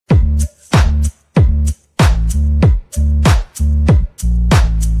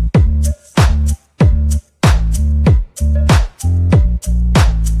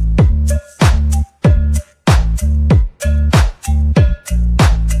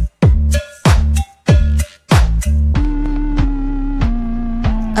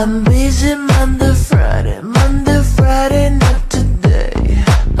busy Monday, Friday, not today.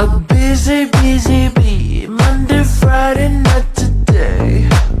 A busy bee, Monday, Friday, not today.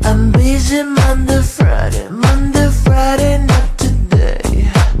 I'm busy Monday, Friday, not today.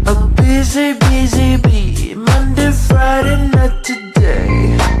 A busy bee, Monday, Friday, not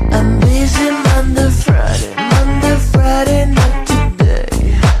today. I'm busy Monday, Friday, not today.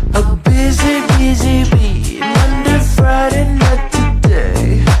 A busy bee, Monday, Friday, not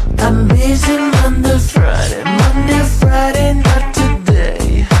today. I'm busy Monday, Friday, not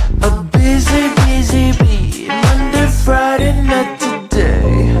today. A busy bee, Monday, Friday, not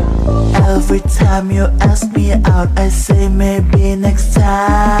today. Every time you ask me out, I say maybe next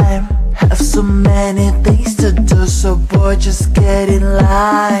time. Have so many things to do, so boy, just get in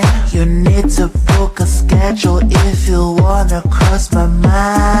line. You need to book a schedule if you wanna cross my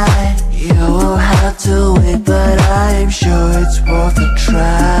mind. You will have to wait, but I am sure it's worth a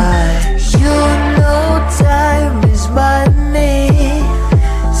try. You know time is money.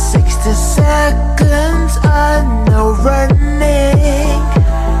 60 seconds on no running.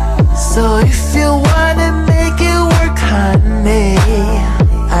 So if you wanna make it work, honey,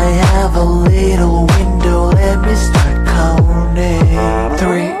 I have a little window, let me start counting.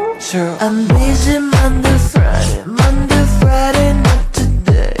 3, 2, I'm busy Monday, Friday, not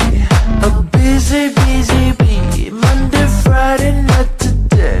today. A busy bee, Monday, Friday, not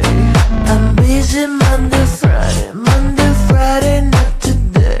today. I'm busy Monday, Friday, not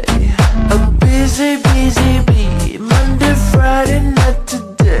today. A busy bee, Monday, Friday, not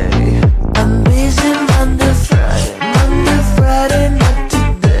today. I'm busy Monday, Friday, not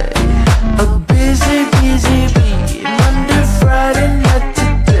today. A busy bee, Monday, Friday, not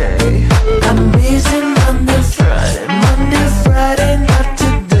today. I'm busy Monday, Friday, not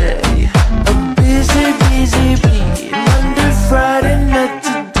today. A busy bee, Monday, Friday, not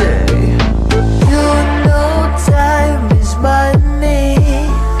today. You know time is money.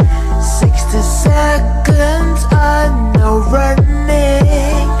 60 seconds on no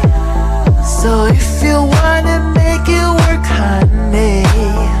running. So if you wanna make it work, honey,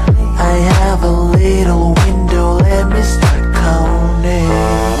 I have a little window, let me start counting.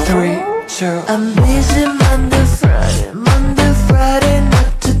 3, 2, I'm busy Monday, Friday, not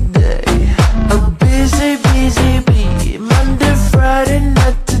today. A busy bee, Monday, Friday,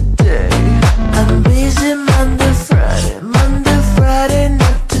 not today. I'm busy Monday, Friday,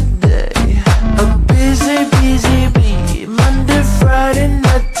 not today. A busy bee, Monday, Friday,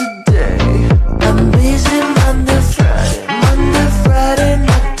 not today. I'm busy Monday, Friday,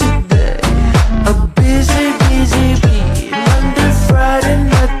 not today. A busy bee, Monday, Friday,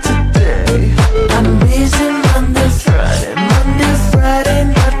 not today. I'm busy Monday, Friday,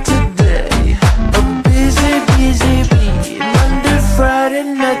 not today. A busy bee, Monday, Friday,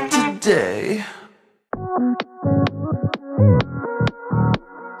 not today.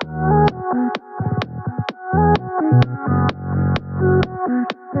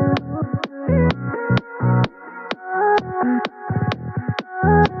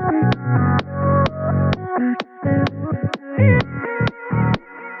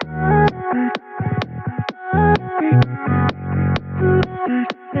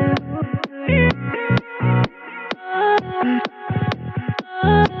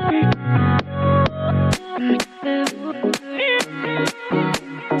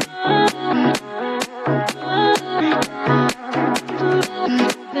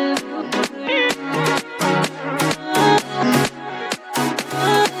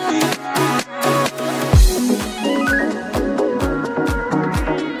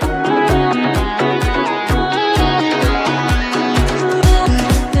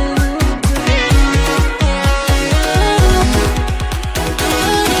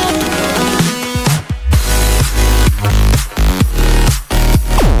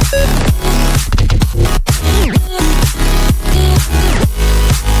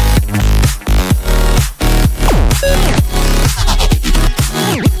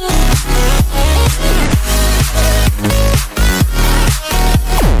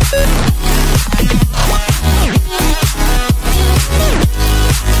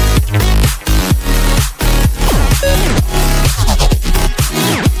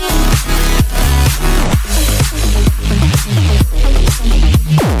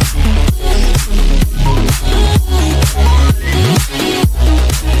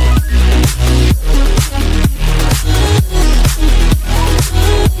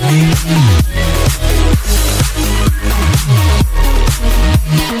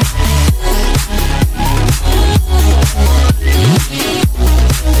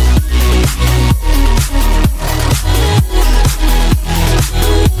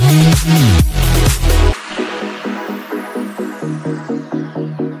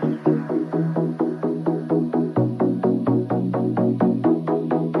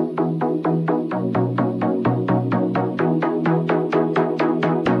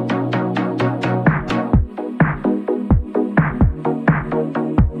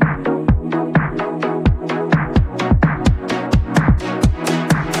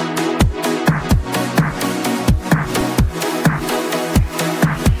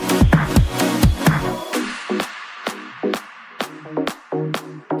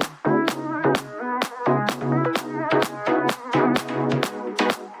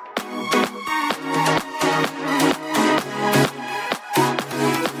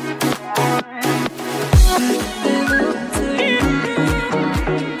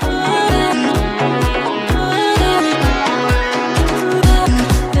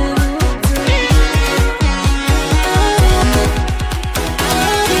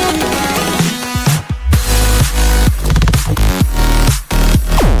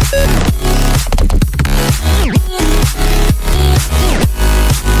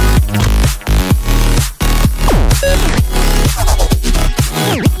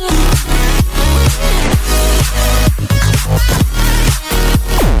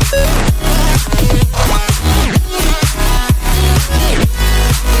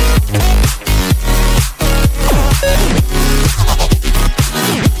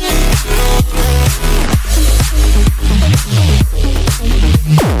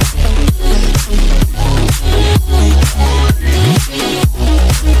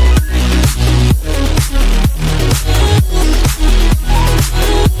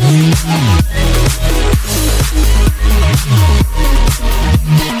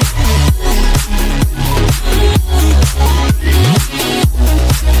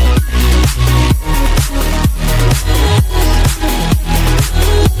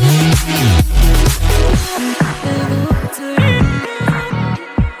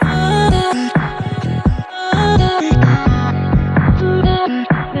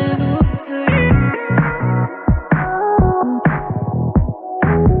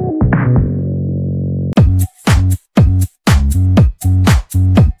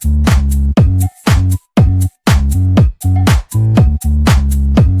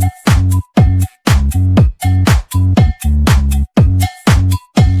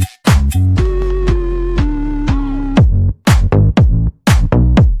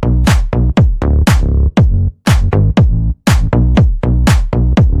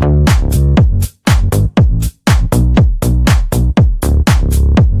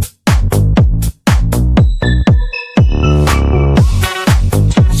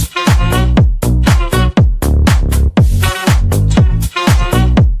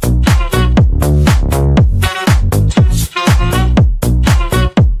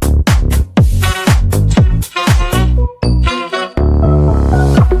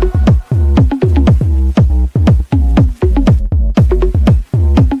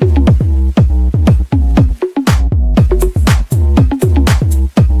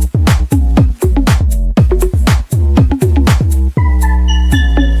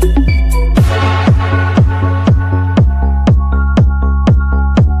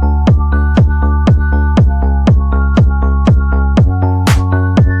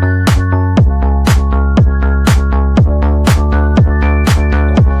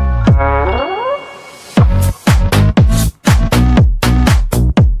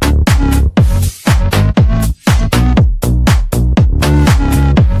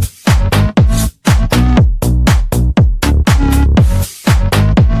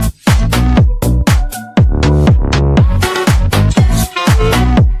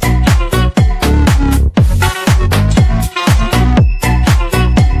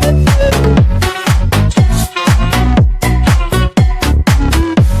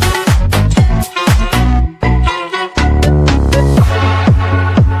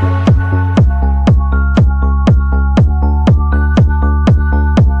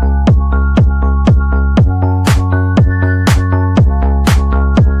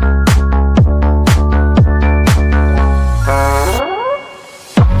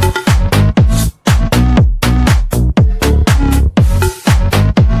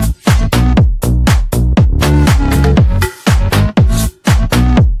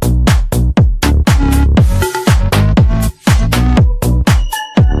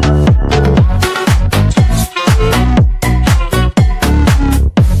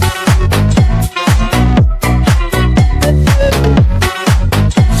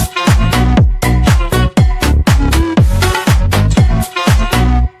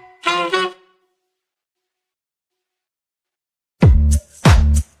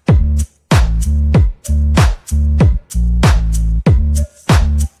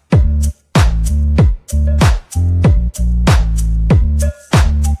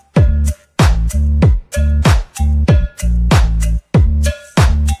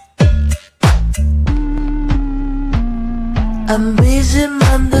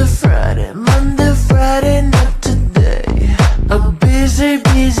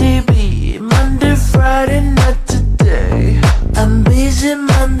 busy bee. Monday, Friday, not today. I'm busy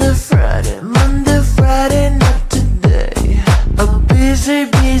Monday, Friday, not today. A busy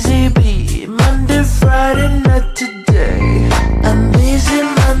bee. Monday, Friday, not today. I'm busy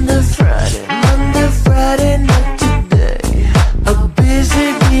Monday, Friday, not today. A busy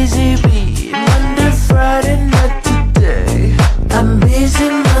bee. Monday, Friday, not today. I'm busy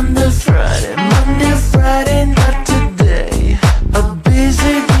Monday, Friday, not today. A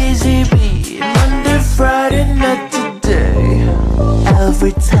busy bee. Monday, Friday, not today.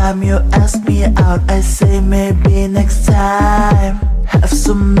 Every time you ask me out, I say maybe next time. Have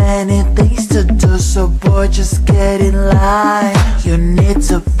so many things to do, so boy, just get in line. You need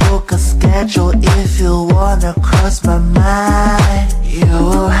to book a schedule if you wanna cross my mind. You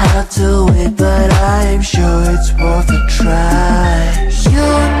will have to wait, but I'm sure it's worth a try. You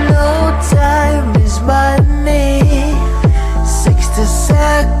know time is money. 60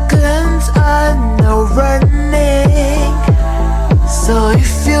 seconds on no running. So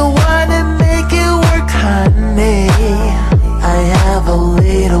if you wanna make it work, honey, I have a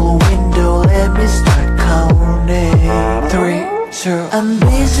little window, let me start counting. 3, 2, I'm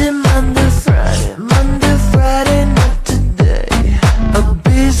busy Monday, Friday, not today. A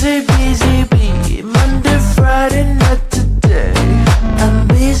busy bee. Monday, Friday, not today. I'm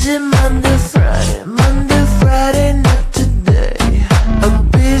busy Monday, Friday, not today. A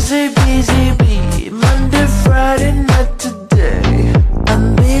busy bee. Monday, Friday, not today.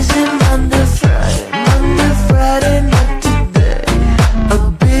 I'm busy Monday, Friday, not today. A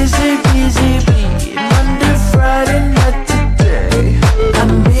busy bee. Monday, Friday, not today.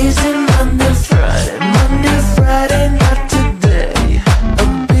 I'm busy Monday, Friday, not today. A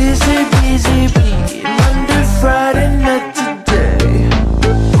busy bee. Monday, Friday, not today.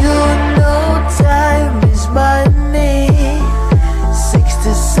 You know time is money.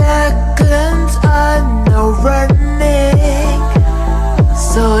 60 seconds on no running.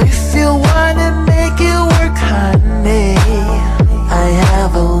 So if you wanna make it work, honey, I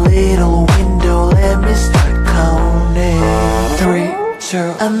have a little window, let me start counting. 3, 2,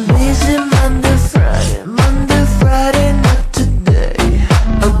 I'm busy Monday, Friday,